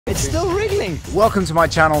It's still wriggling. Welcome to my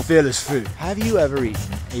channel, Fearless Food. Have you ever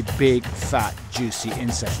eaten a big, fat, juicy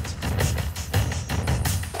insect?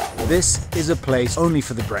 This is a place only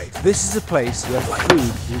for the brave. This is a place where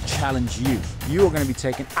food will challenge you. You are going to be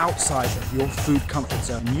taken outside of your food comfort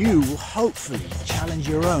zone. You will hopefully challenge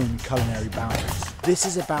your own culinary boundaries. This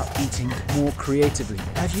is about eating more creatively.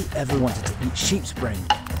 Have you ever wanted to eat sheep's brain?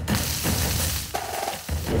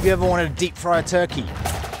 Have you ever wanted to deep fry a turkey?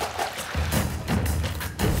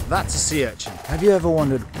 That's a sea urchin. Have you ever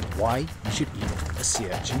wondered why you should eat a sea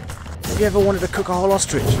urchin? Have you ever wanted to cook a whole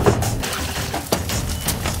ostrich?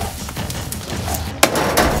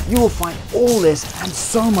 You will find all this and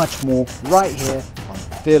so much more right here on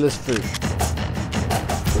Fearless Food.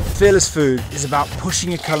 Fearless Food is about pushing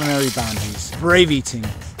your culinary boundaries, brave eating,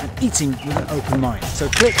 and eating with an open mind. So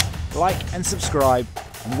click, like, and subscribe,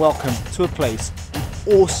 and welcome to a place with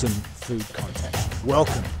awesome food content.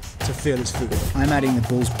 Welcome to Fearless Food. I'm adding the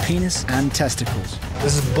bull's penis and testicles.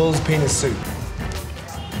 This is bull's penis soup.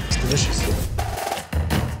 It's delicious.